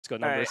go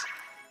numbers. Right.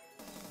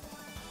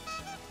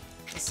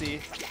 Let's see.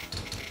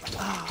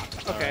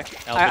 Okay.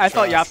 Right. I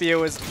thought YAPIO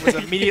was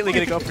immediately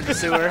going to go for the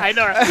sewer. I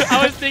know.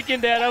 I was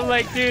thinking that. I'm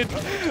like, dude,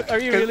 are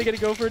you really going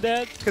to go for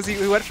that? Because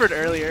he went for it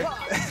earlier.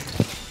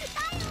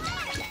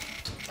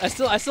 I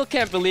still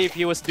can't believe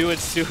he was doing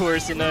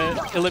sewers in an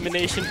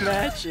elimination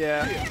match.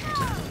 Yeah.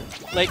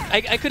 Like,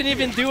 I couldn't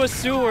even do a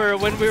sewer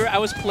when I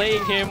was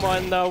playing him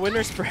on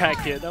winner's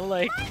bracket. I'm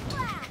like,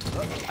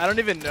 I don't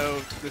even know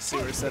the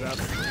sewer setup.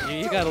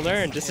 You gotta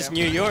learn. This is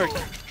New York.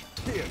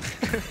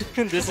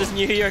 This is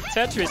New York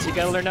Tetris. You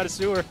gotta learn how to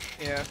sewer.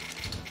 Yeah.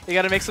 You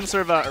gotta make some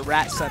sort of a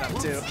rat setup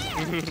too.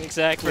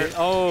 Exactly.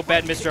 Oh,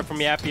 bad misdrop from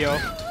YAPIO.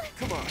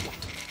 Come on.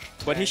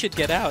 But he should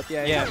get out.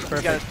 Yeah, perfect.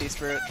 He got a piece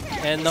for it.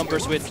 And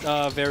numbers with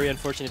very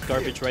unfortunate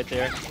garbage right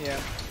there. Yeah.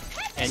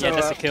 And so, yeah,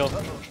 that's a kill.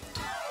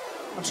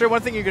 I'm sure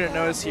one thing you're gonna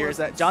notice here is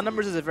that John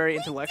Numbers is a very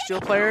intellectual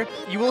player.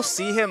 You will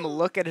see him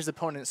look at his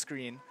opponent's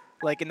screen,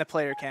 like in the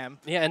player cam.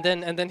 Yeah, and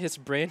then his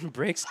brain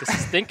breaks because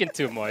he's thinking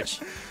too much.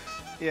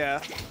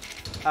 Yeah.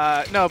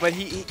 No, but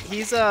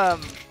he's gonna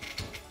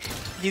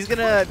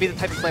be the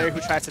type of player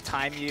who tries to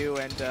time you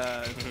and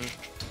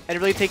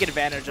really take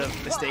advantage of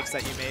mistakes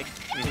that you make.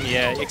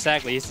 Yeah,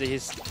 exactly.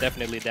 He's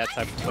definitely that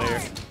type of player.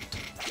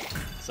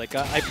 It's like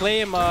I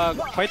play him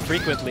quite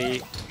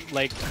frequently.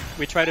 Like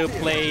we try to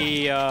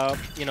play,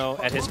 you know,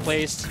 at his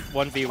place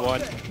 1v1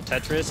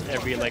 Tetris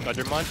every like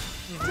other month,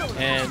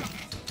 and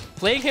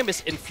playing him is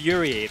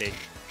infuriating.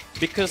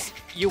 Because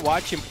you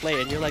watch him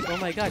play and you're like, oh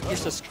my god,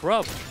 he's a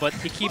scrub, but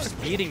he keeps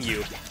beating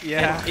you.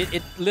 Yeah. And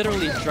it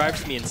literally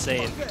drives me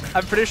insane.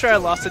 I'm pretty sure I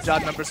lost to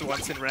John Numbers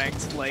once in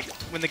ranked, like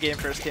when the game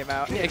first came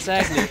out. Yeah,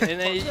 exactly. And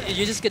then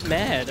you just get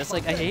mad. It's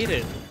like, I hate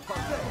it.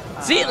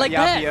 See, like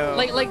that.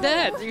 Like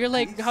that. You're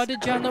like, how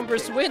did John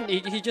Numbers win?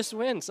 He just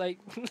wins. Like,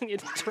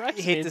 it drives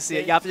me hate to see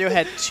it. insane. YAPIO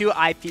had 2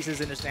 eye pieces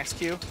in his next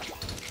queue,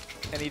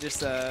 and he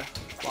just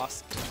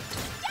lost.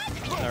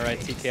 Alright,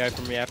 TKI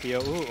from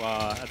YAPIO. Ooh,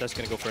 I thought I was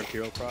going to go for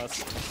Imperial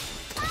Cross.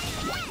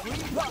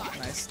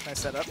 Nice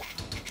setup.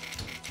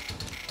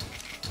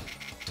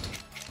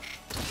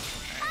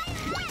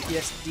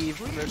 TSD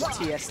versus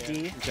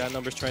TSD. Yeah. John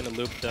Numbers trying to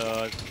loop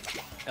the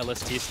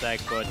LST stack,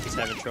 but he's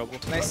having trouble.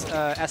 Nice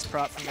S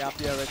prop from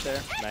YAPIO right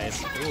there.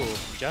 Nice.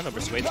 Ooh, John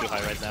Numbers way too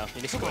high right now.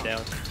 He needs to go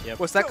down. Yep.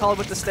 What's that called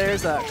with the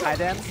stairs?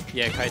 Kaidan?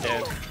 Yeah,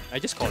 Kaidan. I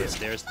just call it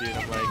stairs, dude.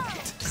 I'm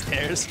like,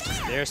 stairs?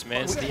 Stairs,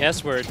 man. It's the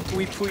S word.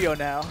 We Puyo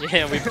now.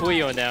 Yeah, we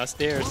Puyo now.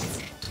 Stairs.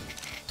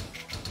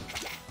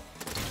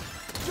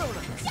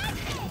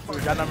 Ooh,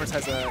 John Numbers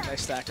has a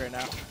nice stack right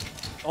now.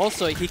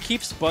 Also, he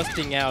keeps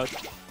busting out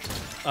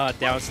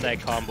down stack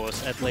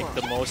combos at like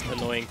the most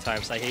annoying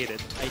times. I hate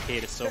it. I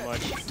hate it so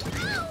much.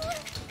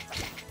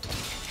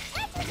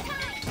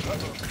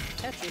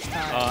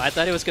 I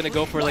thought he was gonna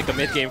go for like a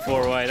mid game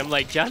 4-wide. I'm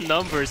like, John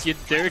Numbers, you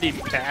dirty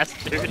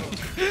bastard.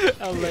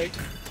 I'm like,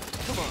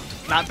 come on.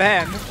 Not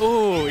banned.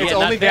 Ooh, it's yeah,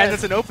 only banned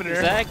as an opener.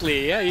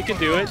 Exactly. Yeah, you can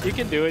do it. You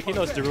can do it. He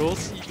knows the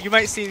rules. You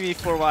might see me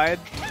 4-wide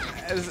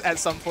at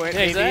some point.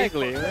 Yeah, maybe.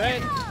 exactly.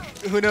 Right.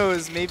 Who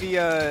knows? Maybe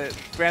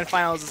Grand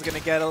Finals is gonna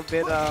get a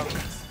bit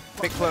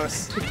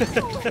close.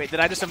 Wait, did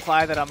I just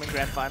imply that I'm in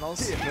Grand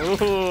Finals? Ooh,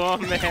 oh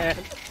man.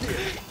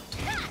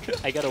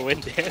 I gotta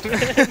win, Dan.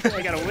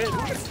 I gotta win.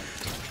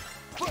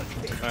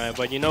 Alright,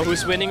 but you know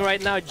who's winning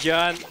right now?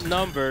 John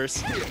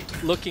Numbers.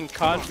 Looking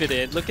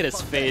confident. Look at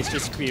his face.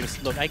 Just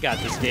screams, look, I got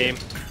this game.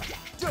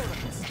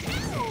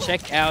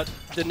 Check out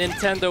the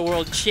Nintendo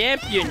World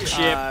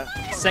Championship.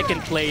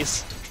 Second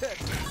place.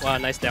 Wow,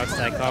 nice down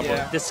stack combo.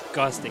 Yeah.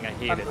 Disgusting. I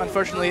hate it.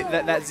 Unfortunately,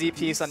 that Z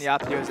piece on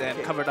YAPIO's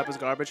end covered up his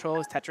garbage hole,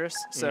 his Tetris.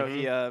 So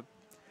he had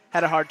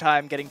a hard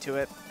time getting to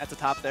it at the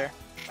top there.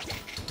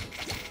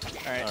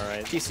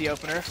 Alright. PC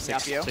opener,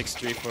 YAPIO.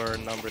 6-3 for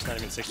Numbers, not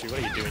even 6-3.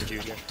 What are you doing,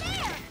 Junior?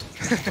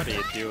 What are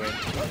you doing?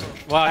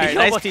 Wow,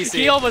 nice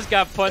he almost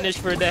got punished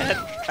for that.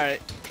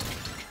 Alright.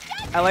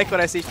 I like what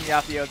I see from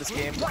YAPIO this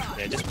game.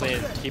 Yeah, just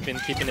playing, keeping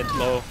it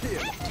low.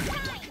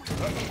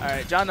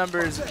 Alright, John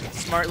Numbers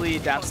smartly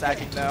down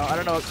stacking though. I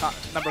don't know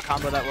what number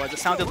combo that was. It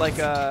sounded like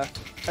a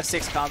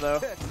 6 combo. I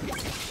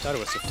thought it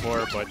was a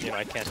 4, but you know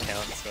I can't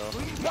count, so.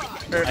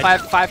 Or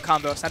 5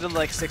 combo. Sounded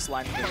like 6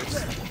 line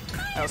clears.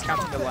 I was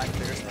counting the line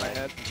clears in my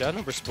head. John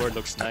Numbers' board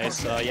looks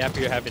nice.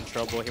 YAPIO having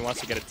trouble. He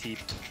wants to get a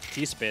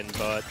T-spin,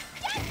 but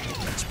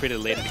it's pretty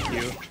late in the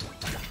queue.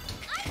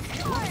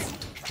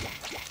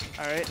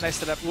 Alright, nice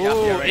setup.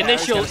 Ooh, Right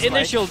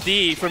initial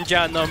D from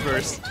John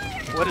Numbers.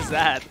 What is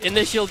that?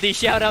 Initial D.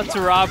 Shout out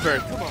to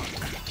Robert.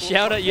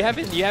 Shout out. You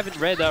haven't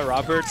read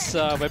Robert's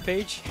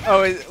webpage?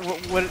 Oh,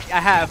 what I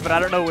have, but I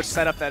don't know which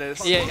setup that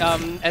is. Yeah,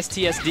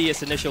 STSD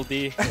is initial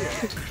D.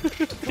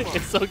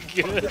 It's so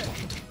good.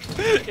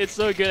 It's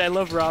so good. I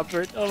love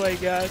Robert. Oh my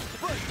god.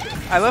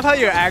 I love how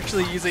you're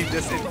actually using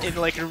this in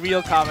like a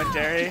real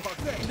commentary.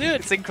 Dude,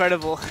 it's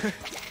incredible.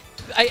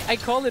 I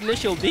call it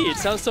initial D. It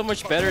sounds so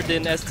much better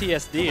than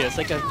STSD. It's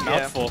like a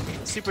mouthful.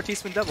 Super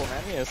T-spin double,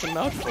 man. Yeah, it's a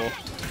mouthful.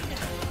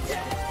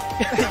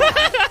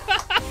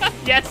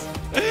 Yes!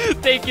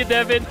 Thank you,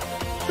 Devin.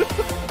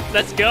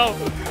 Let's go.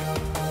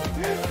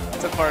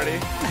 It's a party.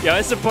 Yo,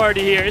 it's a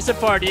party here. It's a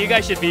party. You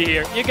guys should be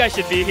here. You guys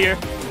should be here.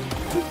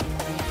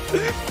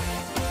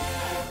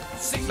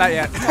 Not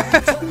yet.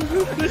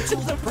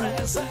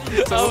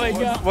 Oh my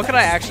god. What can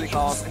I actually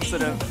call him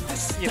instead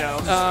of, you know,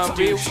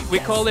 we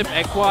call him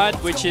Equad,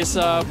 which is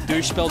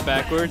douche spelled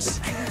backwards.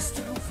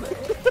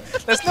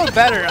 That's no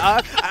better.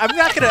 I'm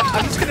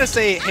just gonna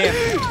say him.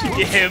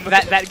 Him.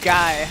 That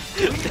guy.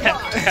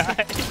 That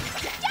guy.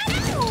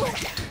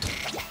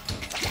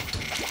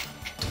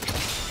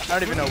 I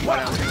don't even know what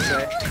I was gonna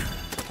say.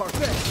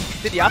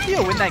 Did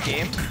YAPIO win that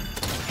game?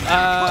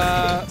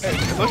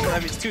 It looks, I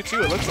mean, it's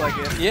 2-2. It looks like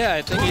it. Yeah,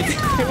 I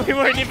think we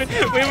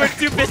were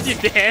too busy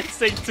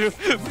dancing to.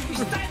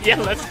 Yeah,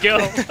 let's go.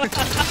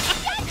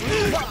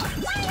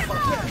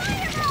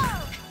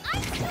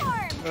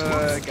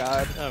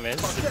 God. Oh man,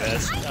 this is the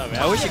best. Oh man,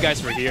 I wish you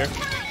guys were here.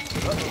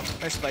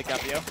 Nice spike,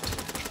 YAPIO.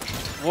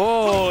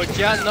 Whoa,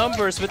 John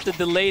Numbers with the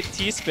delayed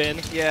T-spin.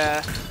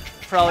 Yeah,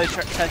 probably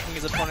checking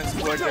his opponent's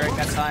board during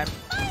that time.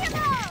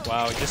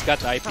 Wow, just got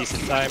the eyepiece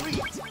in time.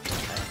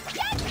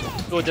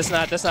 Oh, that's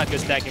not good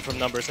stacking from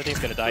Numbers. I think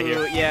he's gonna die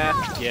here. Yeah.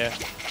 Yeah.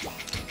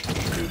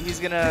 He's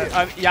gonna.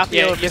 YAPIO.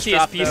 Yeah, you see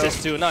his pieces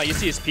though. too. No, you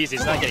see his pieces.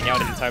 He's not getting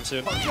out anytime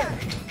soon.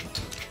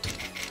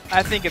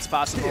 I think it's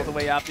possible the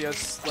way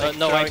YAPIO's like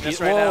no throwing way. this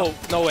right now.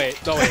 No way.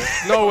 No way.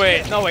 No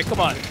way. No way.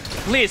 Come on.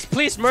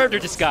 Please murder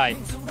this guy.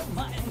 Come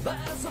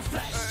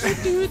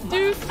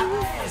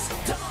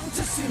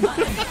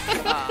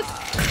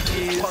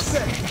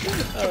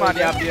on,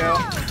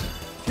 YAPIO.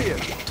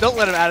 Don't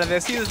let him out of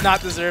this. He does not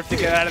deserve to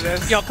get out of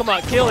this. Yo, come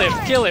on, kill him.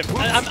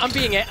 I'm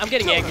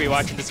getting angry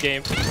watching this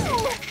game.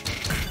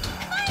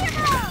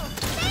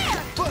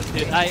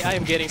 Dude, I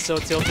am getting so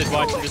tilted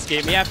watching this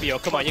game. YAPIO,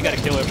 come on, you gotta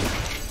kill him.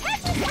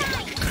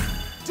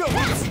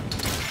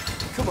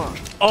 Come on.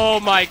 Oh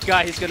my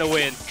god, he's gonna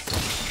win.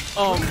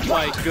 Oh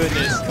my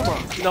goodness. Come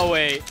on. No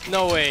way.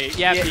 No way.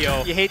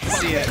 YAPIO. You hate to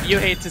see it. You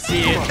hate to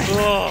see it.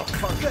 Oh.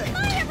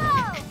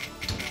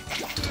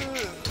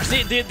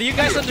 See, do you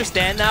guys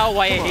understand now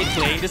why I hate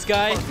playing this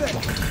guy?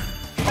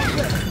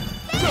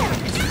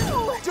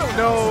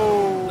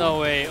 No. No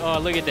way. Oh,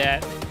 look at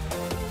that.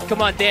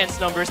 Come on, dance,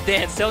 Numbers.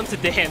 Dance. Tell him to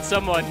dance.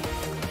 Someone.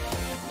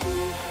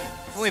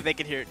 If only they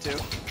could hear it too.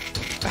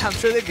 I'm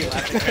sure they'd be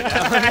laughing right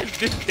now.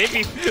 They'd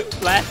be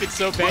laughing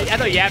so bad. I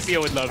know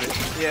YAPIO would love it.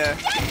 Yeah,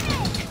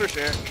 for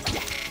sure.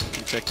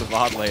 You check the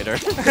VOD later.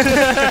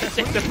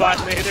 Check the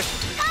VOD later.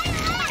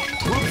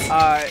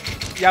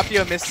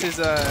 YAPIO missed his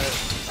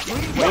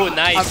Oh,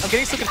 nice. I'm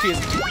getting so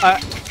confused.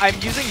 I'm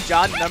using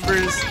John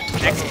Numbers'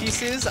 X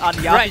pieces on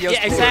YAPIO's Right, yeah,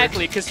 board.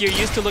 exactly, because you're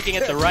used to looking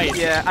at the right.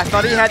 Yeah, I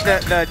thought he had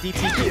the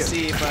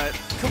DTPC, but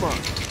Come on.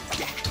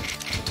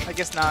 I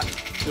guess not.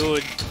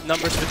 Dude,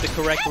 Numbers with the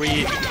correct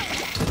read.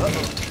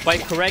 By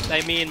correct,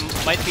 I mean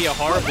might be a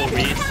horrible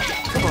read.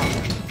 Come on.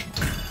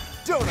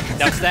 Donuts.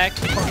 Down stack?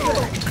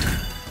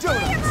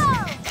 Donuts.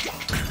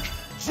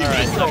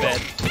 Alright, not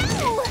bad.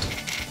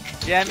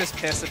 Jam is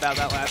pissed about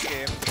that last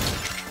game.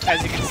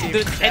 As you can see.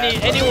 Dude,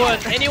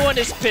 anyone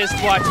is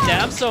pissed watching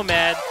that. I'm so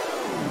mad.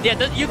 Yeah,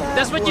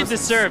 that's what you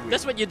deserve.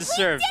 That's what you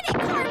deserve.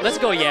 Let's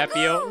go,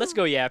 YAPIO. Let's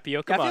go,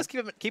 YAPIO. Come on. YAPIO's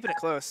keeping it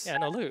close. Yeah,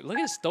 no, look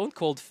at his stone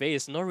cold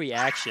face. No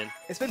reaction.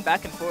 It's been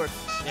back and forth.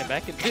 Yeah,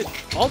 dude,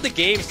 all the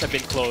games have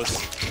been close.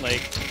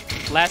 Like,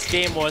 last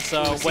game was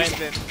when.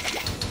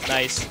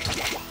 Nice.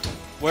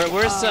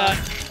 Where's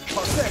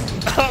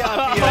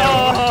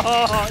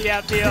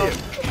YAPIO.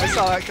 I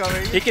saw that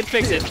coming. He can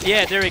fix it.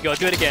 Yeah, there we go.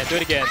 Do it again. Do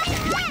it again.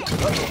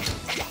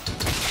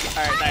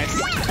 Alright, nice.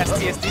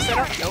 STSD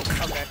setup? Nope.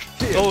 Okay.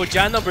 Oh,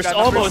 John Numbers John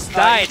almost Numbers,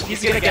 died.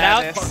 He's gonna get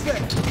out. of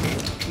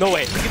this. No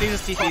way. He's gonna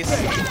use his TPs.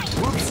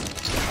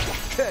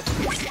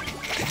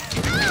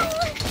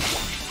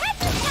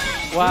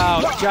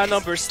 Wow, John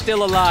Numbers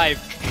still alive.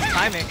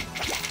 Timing.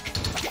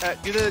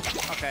 Do the...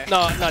 Okay.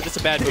 No, that's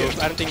a bad move.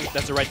 I don't think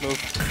that's the right move.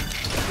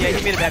 Yeah,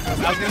 he made a bad move.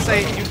 I was gonna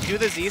say, do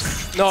the Z.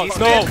 No.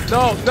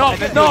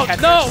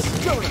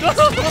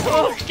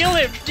 Kill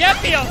him.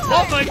 YAPIO.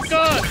 Oh my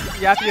god.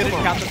 YAPIO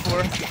didn't count the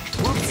 4.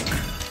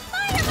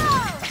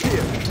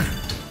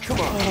 Come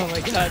on. Oh my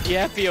god,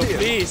 YAPIO,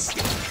 please.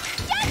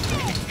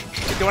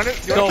 Do you want to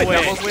No play way.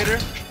 doubles later?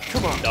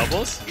 Come on.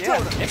 Doubles?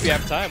 Yeah. If we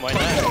have time, why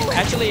not?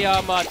 Actually,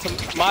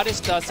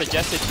 Modest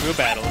suggested crew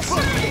battles.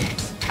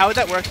 How would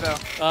that work though?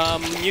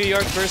 New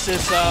York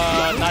versus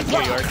not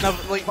New York. No,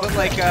 but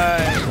like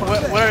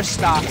what are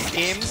stocks?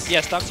 Games?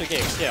 Yeah, stocks are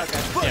games. Yeah. Okay.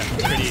 Yeah,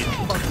 pretty.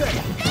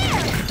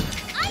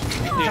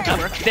 That could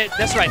work.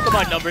 That's right. Come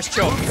on, Numbers,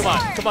 choke.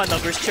 Come on,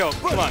 Numbers, choke.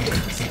 Come on.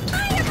 Is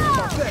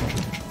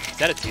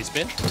that a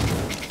T-spin?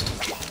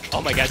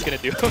 Oh my God's gonna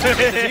do it.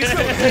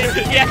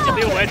 He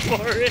actually went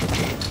for it.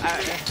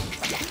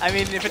 I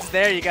mean, if it's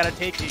there, you gotta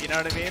take it. You know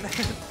what I mean?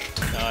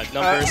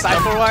 Numbers.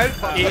 Side forward?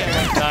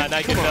 Nah,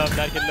 not good enough.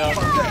 Not good enough.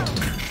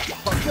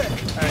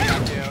 Alright,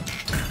 YAPIO.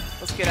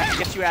 Let's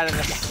get you out of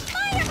this.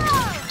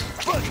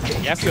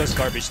 YAPIO's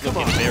garbage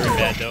looking very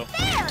bad though.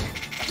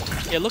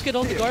 Yeah, look at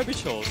all the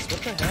garbage holes.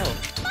 What the hell?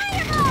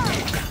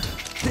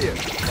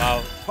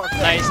 Wow.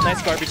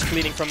 Nice garbage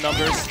cleaning from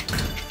Numbers.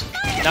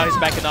 Now he's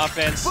back in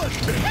offense.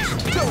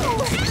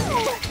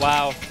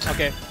 Wow.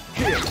 Okay.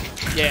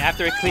 Yeah,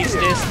 after it cleans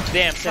this,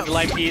 damn, send the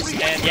life piece,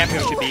 and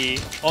YAPIO should be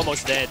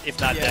almost dead, if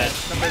not dead.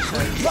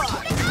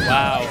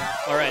 Wow.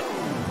 Alright.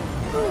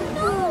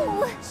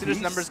 As soon as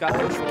numbers got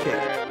control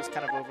there, it was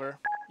kind of over.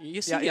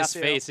 You see his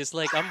face, it's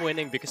like, I'm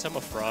winning because I'm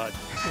a fraud.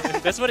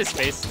 That's what his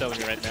face is telling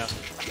me right now.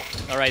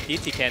 Alright,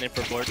 DT cannon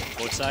for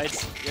both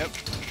sides. Yep.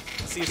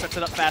 See you set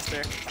it up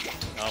faster.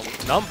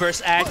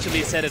 Numbers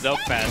actually set it up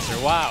faster.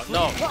 Wow.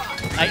 No.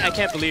 I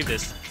can't believe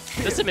this.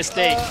 This is a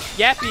mistake.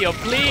 YAPIO,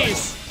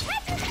 please!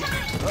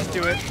 Let's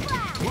do it.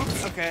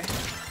 Okay.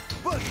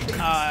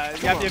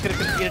 YAPIO could have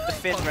completed the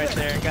Finn right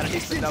there. Got a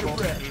decent double.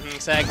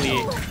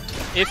 Exactly.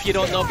 If you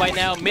don't know by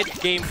now,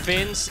 mid-game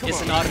Finns is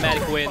an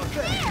automatic win.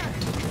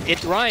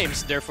 It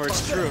rhymes, therefore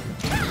it's true.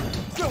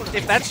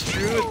 If that's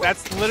true,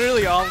 that's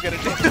literally all I'm gonna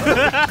do.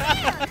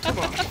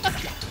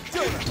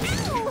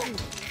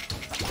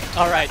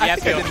 Alright, I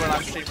think I YAPIO. did one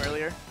on stream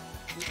earlier.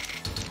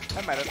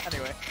 I might have.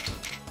 Anyway.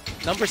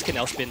 Numbers can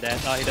L-spin that.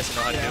 Oh, he doesn't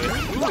know how to do it.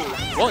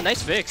 Ooh. Whoa,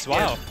 nice fix. Wow.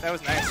 Yeah, that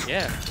was nice.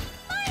 Yeah.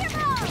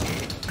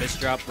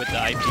 Misdrop with the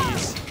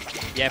IPs.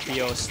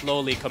 YAPIO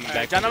slowly coming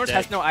back. John Numbers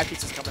has no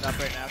IPs coming up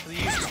right now because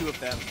he used 2 of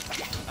them.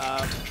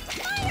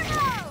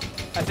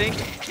 I think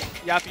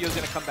YAPIO is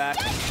going to come back,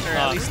 or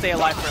at least stay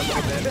alive for a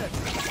little bit.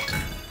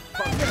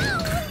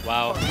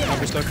 Wow.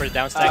 Numbers going for the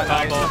down stack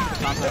combo.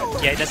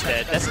 Nice. Yeah, that's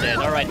dead. That's dead.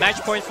 Alright, match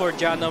point for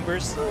John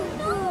Numbers.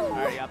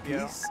 Alright,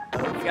 YAPIO.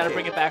 You gotta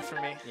bring it back for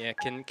me. Yeah,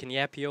 can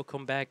YAPIO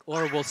come back?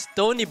 Or will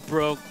Stony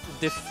Brook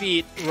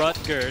defeat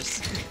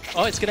Rutgers?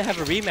 Oh, it's gonna have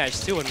a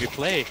rematch too when we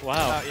play.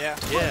 Wow. Oh, yeah.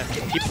 Yeah.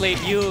 He played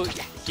you,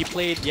 he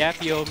played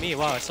YAPIO, me.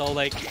 Wow, it's all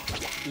like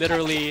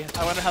literally.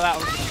 I wonder how that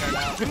one's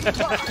gonna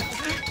turn out.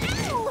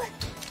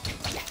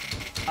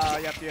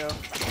 YAPIO.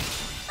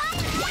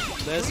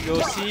 Let's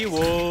go see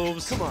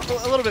Wolves. Come on.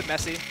 A little bit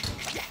messy,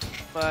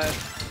 but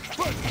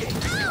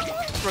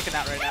it's working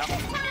out right now.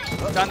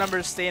 John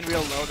Numbers staying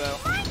real low though.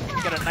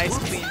 Got a nice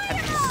clean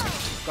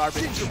Tetris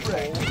garbage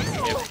hole.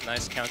 Yep,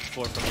 nice counter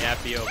 4 from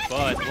YAPIO,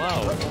 but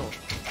wow.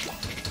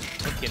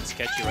 Looking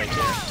sketchy right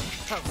there.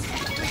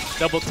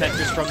 Double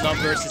Tetris from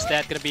Numbers, is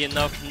that gonna be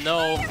enough?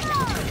 No.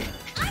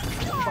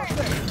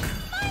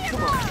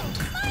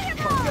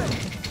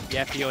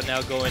 YAPIO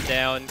now going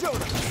down.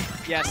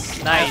 Yes.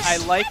 Nice. I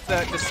like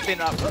the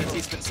spin up for the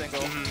T-spin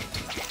single.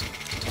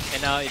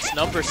 And now it's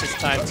Numbers'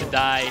 time to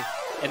die.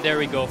 And there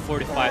we go,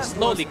 45,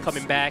 slowly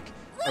coming back.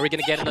 Are we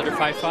gonna get another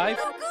 5-5?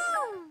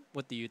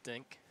 What do you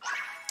think?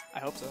 I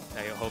hope so.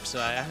 I hope so.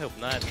 I hope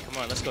not. Come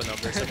on, let's go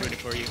Numbers. I'm rooting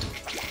for you.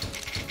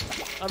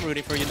 I'm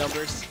rooting for you,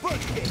 Numbers.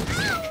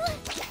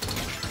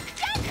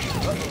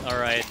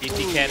 Alright,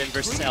 DT Cannon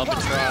versus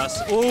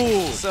Albatross.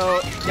 Ooh!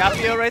 So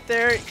YAPIO right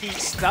there, he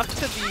stuck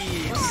to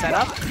the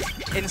setup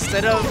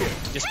instead of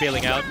Just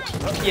bailing out.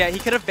 yeah, he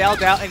could have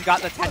bailed out and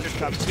got the Tetris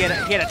garbage. He had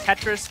a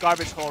Tetris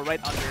garbage hole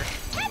right under.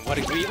 What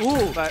a greed.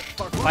 Ooh! But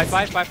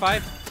 5-5,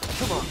 5-5.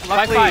 Come on.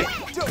 luckily,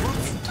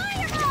 5-5.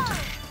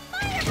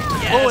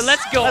 Oh,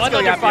 let's go. Let's go,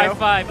 Another YAPIO.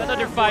 5-5.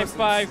 Another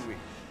 5-5.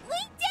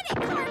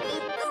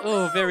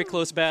 Oh, very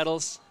close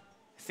battles.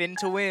 Finn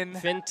to win.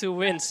 Finn to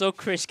win. So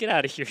cringe. Get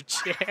out of here,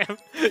 Jam.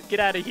 Get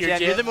out of here, Jam,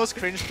 Jam. you're the most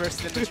cringe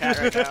person in the chat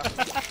right now.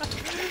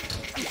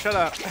 Shut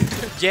up.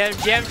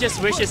 Jam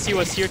just wishes he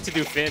was here to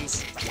do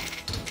Finns.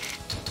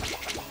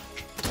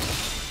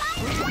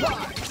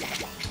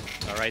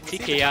 Alright,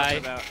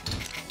 TKI.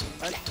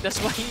 That's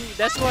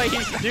why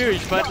he's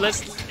douche, but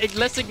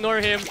let's ignore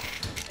him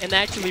and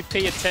actually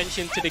pay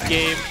attention to the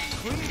game.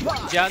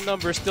 John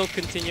Numbers still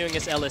continuing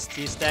his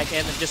LST stack,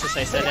 and just as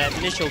I said, that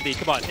initial D.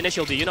 Come on,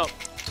 initial D, you know.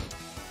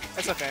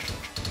 It's okay.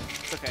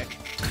 It's okay.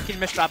 You can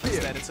misdrop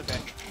instead. It's okay.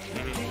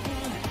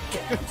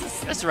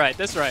 That's right,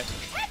 that's right.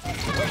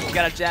 You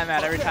gotta jam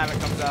out every time it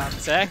comes on.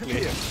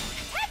 Exactly.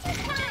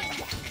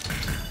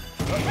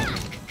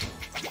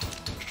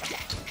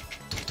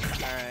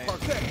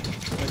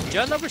 Alright.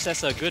 John Numbers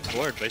has a good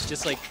board, but it's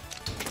just like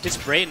his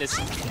brain is.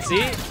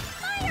 See?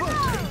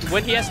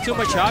 When he has too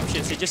much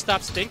options, he just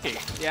stops thinking.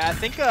 Yeah, I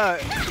think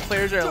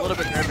players are a little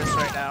bit nervous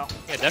right now.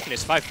 Yeah, definitely.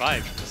 It's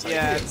 5-5. It's like,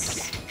 Yeah,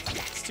 it's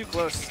too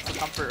close for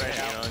comfort right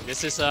you now. know,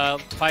 this is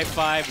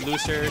 5-5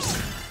 losers.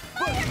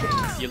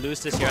 You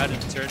lose this, you're out of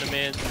the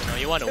tournament. You know,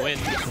 you want to win.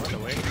 You want to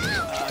win.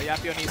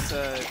 YAPIO needs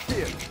to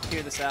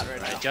clear this out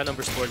right now. John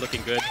Numbers board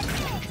looking good.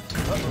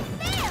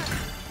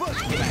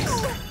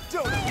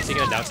 He's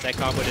taking a down stack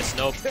combo. This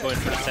Nope going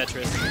for the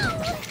Tetris.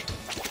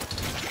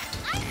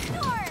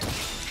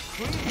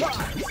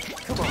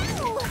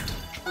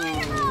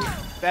 Ooh,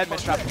 bad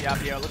misdrop from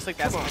YAPIO. Looks like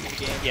that's going to be the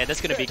game. Yeah,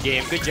 that's gonna be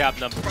game. Good job,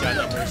 John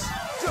Numbers.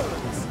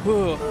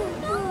 Whew.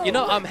 You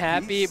know, I'm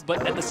happy,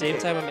 but at the same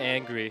time, I'm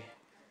angry.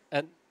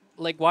 And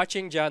like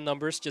watching John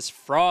Numbers just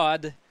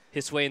fraud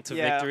his way into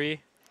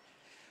victory.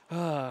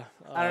 I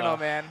don't know,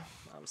 man.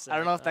 I'm sad. I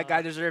don't know if that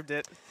guy deserved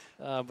it.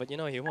 But you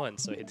know, he won,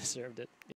 so he deserved it.